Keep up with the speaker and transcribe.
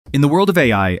In the world of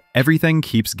AI, everything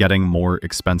keeps getting more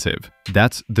expensive.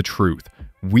 That's the truth.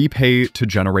 We pay to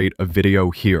generate a video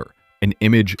here, an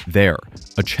image there,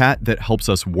 a chat that helps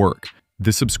us work.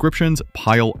 The subscriptions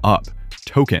pile up.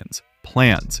 Tokens,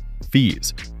 plans,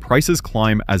 fees, prices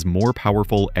climb as more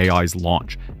powerful AIs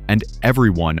launch, and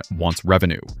everyone wants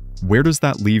revenue. Where does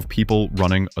that leave people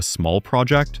running a small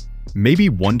project? Maybe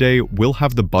one day we'll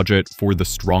have the budget for the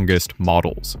strongest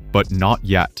models, but not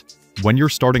yet. When you're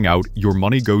starting out, your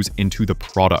money goes into the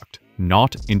product,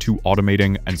 not into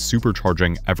automating and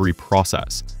supercharging every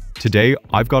process. Today,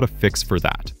 I've got a fix for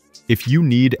that. If you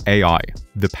need AI,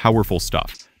 the powerful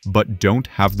stuff, but don't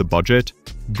have the budget,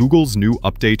 Google's new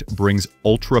update brings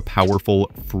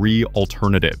ultra-powerful free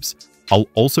alternatives. I'll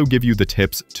also give you the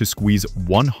tips to squeeze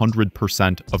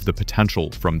 100% of the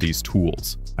potential from these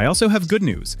tools. I also have good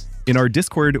news. In our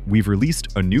Discord, we've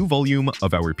released a new volume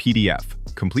of our PDF,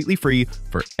 completely free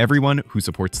for everyone who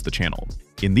supports the channel.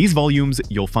 In these volumes,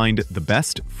 you'll find the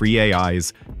best free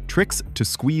AIs, tricks to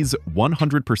squeeze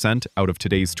 100% out of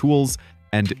today's tools,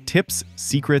 and tips,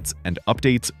 secrets, and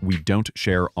updates we don't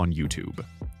share on YouTube.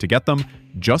 To get them,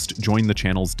 just join the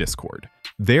channel's Discord.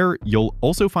 There, you'll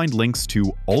also find links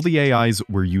to all the AIs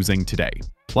we're using today,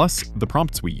 plus the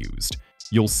prompts we used.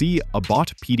 You'll see a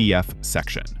bot PDF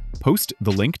section. Post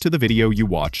the link to the video you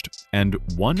watched and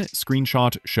one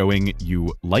screenshot showing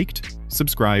you liked,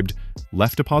 subscribed,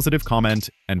 left a positive comment,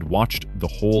 and watched the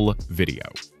whole video.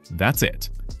 That's it.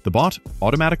 The bot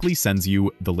automatically sends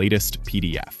you the latest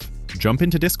PDF. Jump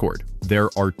into Discord. There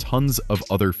are tons of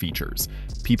other features.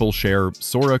 People share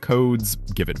Sora codes,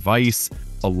 give advice,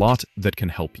 a lot that can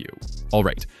help you. All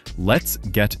right, let's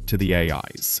get to the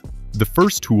AIs. The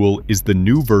first tool is the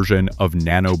new version of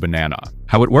NanoBanana.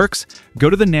 How it works? Go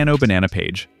to the NanoBanana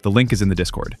page. The link is in the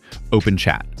Discord. Open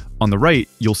chat. On the right,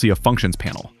 you'll see a functions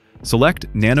panel.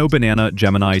 Select NanoBanana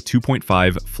Gemini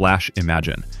 2.5 Flash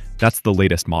Imagine. That's the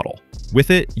latest model. With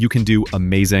it, you can do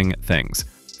amazing things.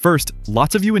 First,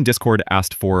 lots of you in Discord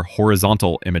asked for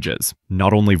horizontal images,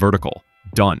 not only vertical.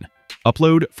 Done.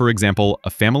 Upload, for example, a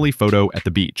family photo at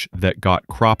the beach that got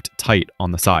cropped tight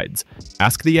on the sides.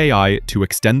 Ask the AI to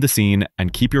extend the scene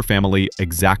and keep your family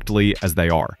exactly as they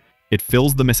are. It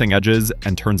fills the missing edges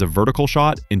and turns a vertical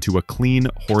shot into a clean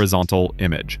horizontal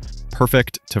image.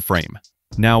 Perfect to frame.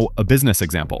 Now, a business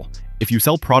example. If you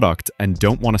sell product and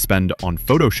don't want to spend on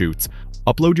photo shoots,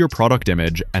 upload your product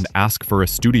image and ask for a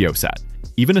studio set.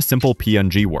 Even a simple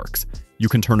PNG works. You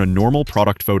can turn a normal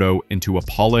product photo into a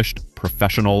polished,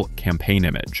 professional campaign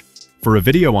image. For a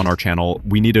video on our channel,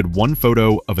 we needed one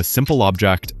photo of a simple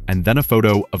object and then a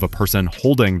photo of a person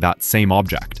holding that same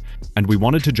object, and we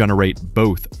wanted to generate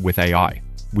both with AI.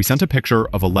 We sent a picture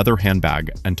of a leather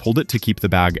handbag and told it to keep the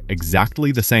bag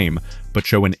exactly the same, but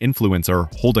show an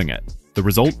influencer holding it. The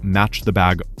result matched the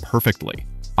bag perfectly.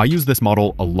 I use this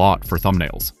model a lot for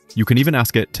thumbnails. You can even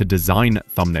ask it to design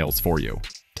thumbnails for you.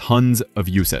 Tons of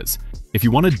uses. If you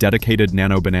want a dedicated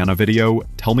NanoBanana video,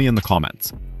 tell me in the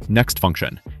comments. Next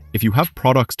function. If you have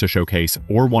products to showcase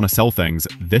or want to sell things,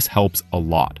 this helps a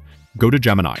lot. Go to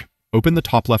Gemini. Open the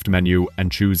top left menu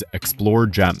and choose Explore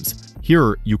Gems.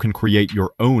 Here, you can create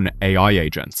your own AI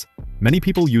agents. Many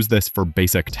people use this for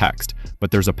basic text,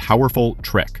 but there's a powerful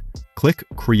trick. Click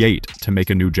Create to make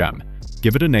a new gem.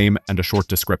 Give it a name and a short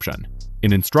description.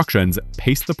 In instructions,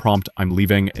 paste the prompt I'm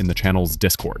leaving in the channel's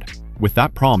Discord. With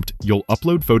that prompt, you'll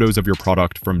upload photos of your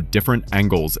product from different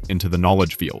angles into the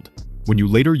knowledge field. When you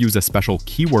later use a special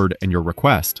keyword in your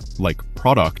request, like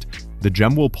product, the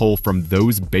gem will pull from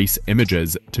those base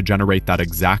images to generate that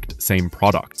exact same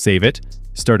product. Save it.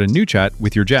 Start a new chat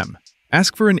with your gem.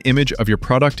 Ask for an image of your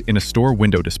product in a store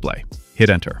window display.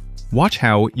 Hit enter. Watch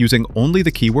how, using only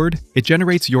the keyword, it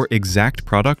generates your exact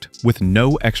product with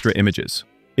no extra images.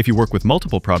 If you work with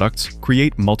multiple products,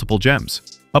 create multiple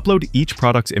gems. Upload each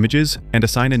product's images and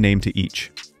assign a name to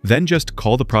each. Then just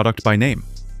call the product by name.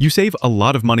 You save a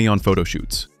lot of money on photo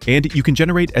shoots, and you can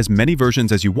generate as many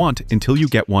versions as you want until you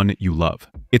get one you love.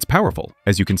 It's powerful,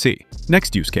 as you can see.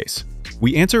 Next use case.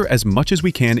 We answer as much as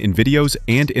we can in videos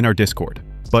and in our Discord,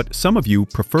 but some of you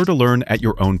prefer to learn at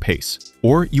your own pace,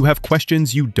 or you have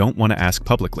questions you don't want to ask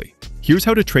publicly. Here's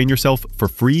how to train yourself for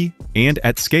free and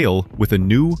at scale with a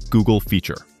new Google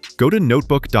feature. Go to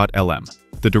NotebookLM.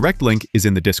 The direct link is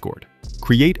in the Discord.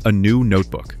 Create a new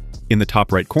notebook. In the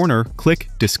top right corner, click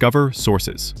Discover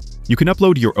Sources. You can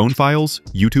upload your own files,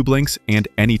 YouTube links, and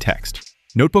any text.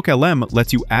 NotebookLM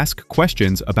lets you ask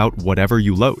questions about whatever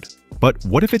you load. But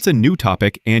what if it's a new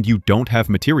topic and you don't have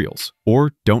materials,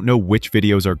 or don't know which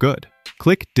videos are good?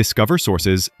 Click Discover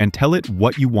Sources and tell it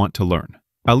what you want to learn.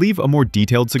 I'll leave a more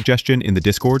detailed suggestion in the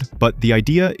Discord, but the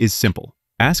idea is simple.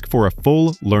 Ask for a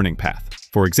full learning path.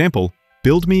 For example,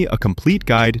 build me a complete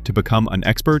guide to become an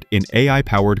expert in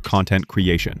AI-powered content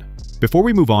creation. Before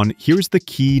we move on, here's the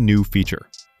key new feature.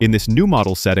 In this new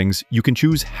model settings, you can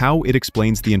choose how it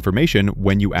explains the information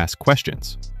when you ask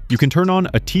questions. You can turn on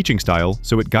a teaching style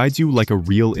so it guides you like a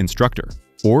real instructor,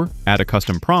 or add a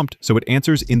custom prompt so it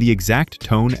answers in the exact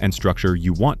tone and structure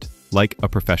you want, like a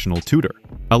professional tutor.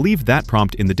 I'll leave that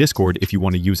prompt in the Discord if you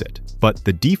want to use it, but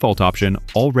the default option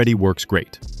already works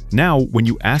great. Now, when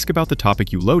you ask about the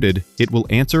topic you loaded, it will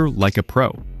answer like a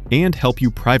pro and help you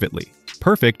privately.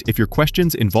 Perfect if your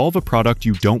questions involve a product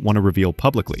you don't want to reveal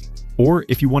publicly, or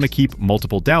if you want to keep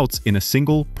multiple doubts in a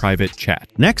single private chat.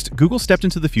 Next, Google stepped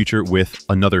into the future with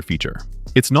another feature.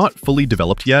 It's not fully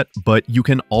developed yet, but you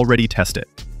can already test it.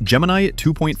 Gemini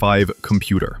 2.5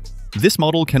 Computer. This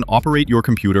model can operate your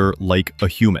computer like a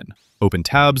human. Open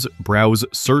tabs, browse,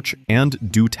 search,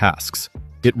 and do tasks.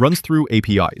 It runs through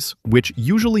APIs, which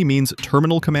usually means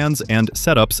terminal commands and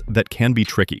setups that can be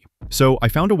tricky. So I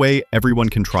found a way everyone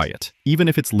can try it, even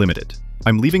if it's limited.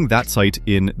 I'm leaving that site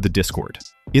in the Discord.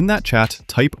 In that chat,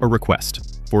 type a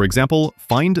request. For example,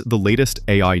 find the latest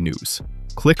AI news.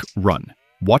 Click Run.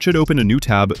 Watch it open a new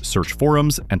tab, search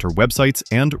forums, enter websites,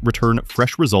 and return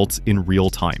fresh results in real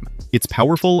time. It's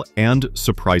powerful and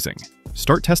surprising.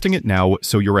 Start testing it now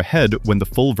so you're ahead when the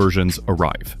full versions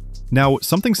arrive. Now,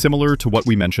 something similar to what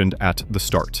we mentioned at the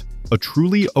start, a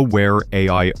truly aware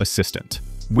AI assistant.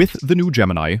 With the new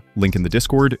Gemini, link in the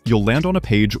Discord, you'll land on a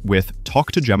page with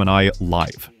Talk to Gemini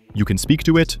Live. You can speak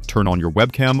to it, turn on your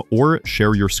webcam, or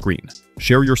share your screen.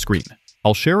 Share your screen.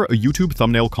 I'll share a YouTube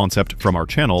thumbnail concept from our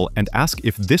channel and ask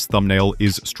if this thumbnail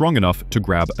is strong enough to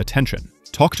grab attention.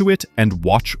 Talk to it and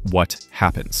watch what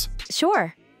happens.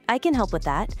 Sure, I can help with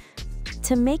that.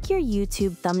 To make your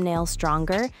YouTube thumbnail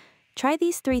stronger, try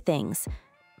these 3 things.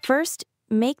 First,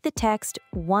 make the text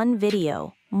one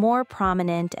video more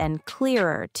prominent and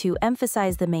clearer to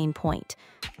emphasize the main point.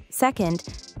 Second,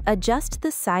 adjust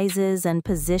the sizes and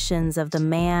positions of the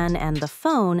man and the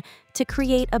phone to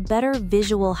create a better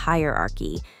visual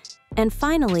hierarchy. And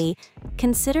finally,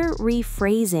 consider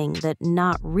rephrasing the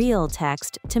not real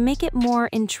text to make it more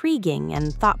intriguing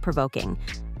and thought-provoking.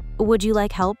 Would you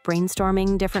like help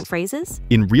brainstorming different phrases?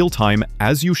 In real time,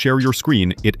 as you share your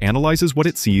screen, it analyzes what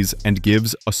it sees and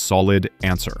gives a solid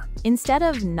answer. Instead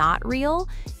of not real,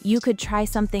 you could try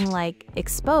something like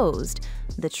exposed,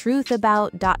 the truth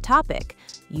about ... topic,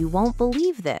 you won't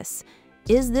believe this,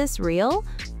 is this real,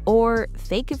 or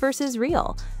fake versus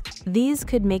real. These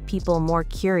could make people more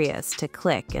curious to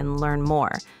click and learn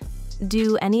more.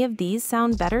 Do any of these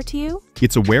sound better to you?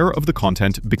 It's aware of the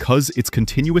content because it's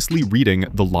continuously reading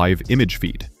the live image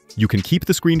feed. You can keep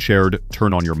the screen shared,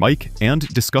 turn on your mic, and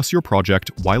discuss your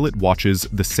project while it watches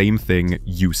the same thing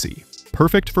you see.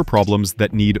 Perfect for problems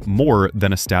that need more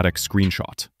than a static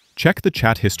screenshot. Check the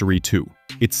chat history too.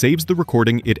 It saves the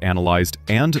recording it analyzed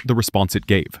and the response it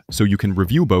gave, so you can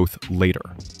review both later.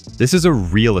 This is a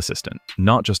real assistant,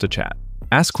 not just a chat.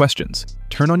 Ask questions,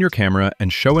 turn on your camera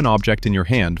and show an object in your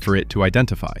hand for it to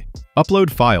identify. Upload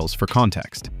files for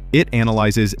context. It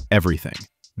analyzes everything.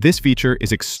 This feature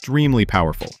is extremely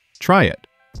powerful. Try it.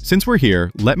 Since we're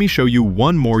here, let me show you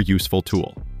one more useful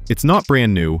tool. It's not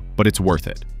brand new, but it's worth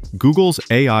it. Google's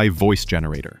AI voice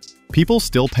generator. People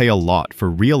still pay a lot for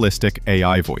realistic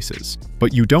AI voices,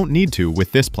 but you don't need to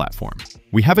with this platform.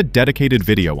 We have a dedicated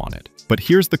video on it, but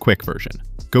here's the quick version.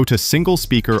 Go to Single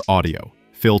Speaker Audio.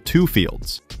 Fill 2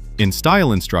 fields. In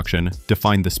Style instruction,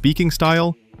 define the speaking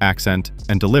style, accent,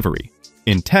 and delivery.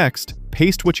 In text,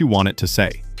 paste what you want it to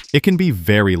say. It can be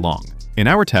very long. In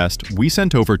our test, we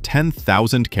sent over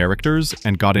 10,000 characters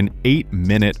and got an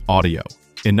 8-minute audio,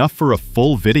 enough for a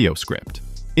full video script.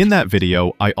 In that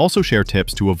video, I also share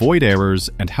tips to avoid errors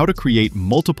and how to create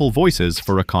multiple voices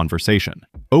for a conversation.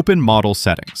 Open Model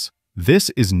Settings. This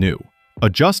is new.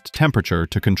 Adjust temperature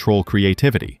to control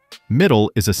creativity.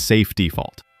 Middle is a safe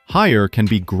default. Higher can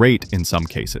be great in some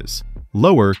cases.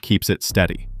 Lower keeps it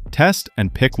steady. Test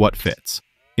and pick what fits.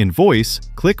 In Voice,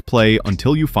 click play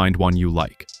until you find one you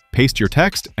like. Paste your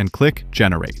text and click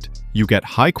Generate. You get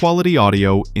high-quality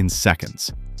audio in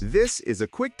seconds. This is a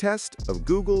quick test of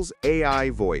Google's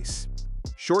AI voice.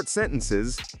 Short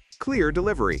sentences, clear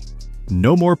delivery.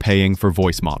 No more paying for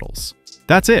voice models.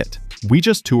 That's it. We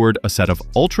just toured a set of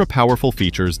ultra-powerful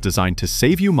features designed to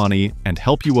save you money and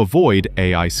help you avoid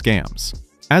AI scams.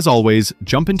 As always,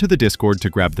 jump into the Discord to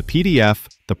grab the PDF,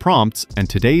 the prompts, and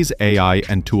today's AI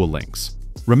and tool links.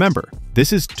 Remember,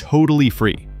 this is totally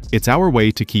free. It's our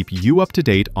way to keep you up to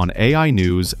date on AI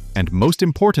news and, most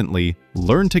importantly,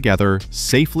 learn together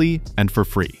safely and for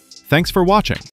free. Thanks for watching.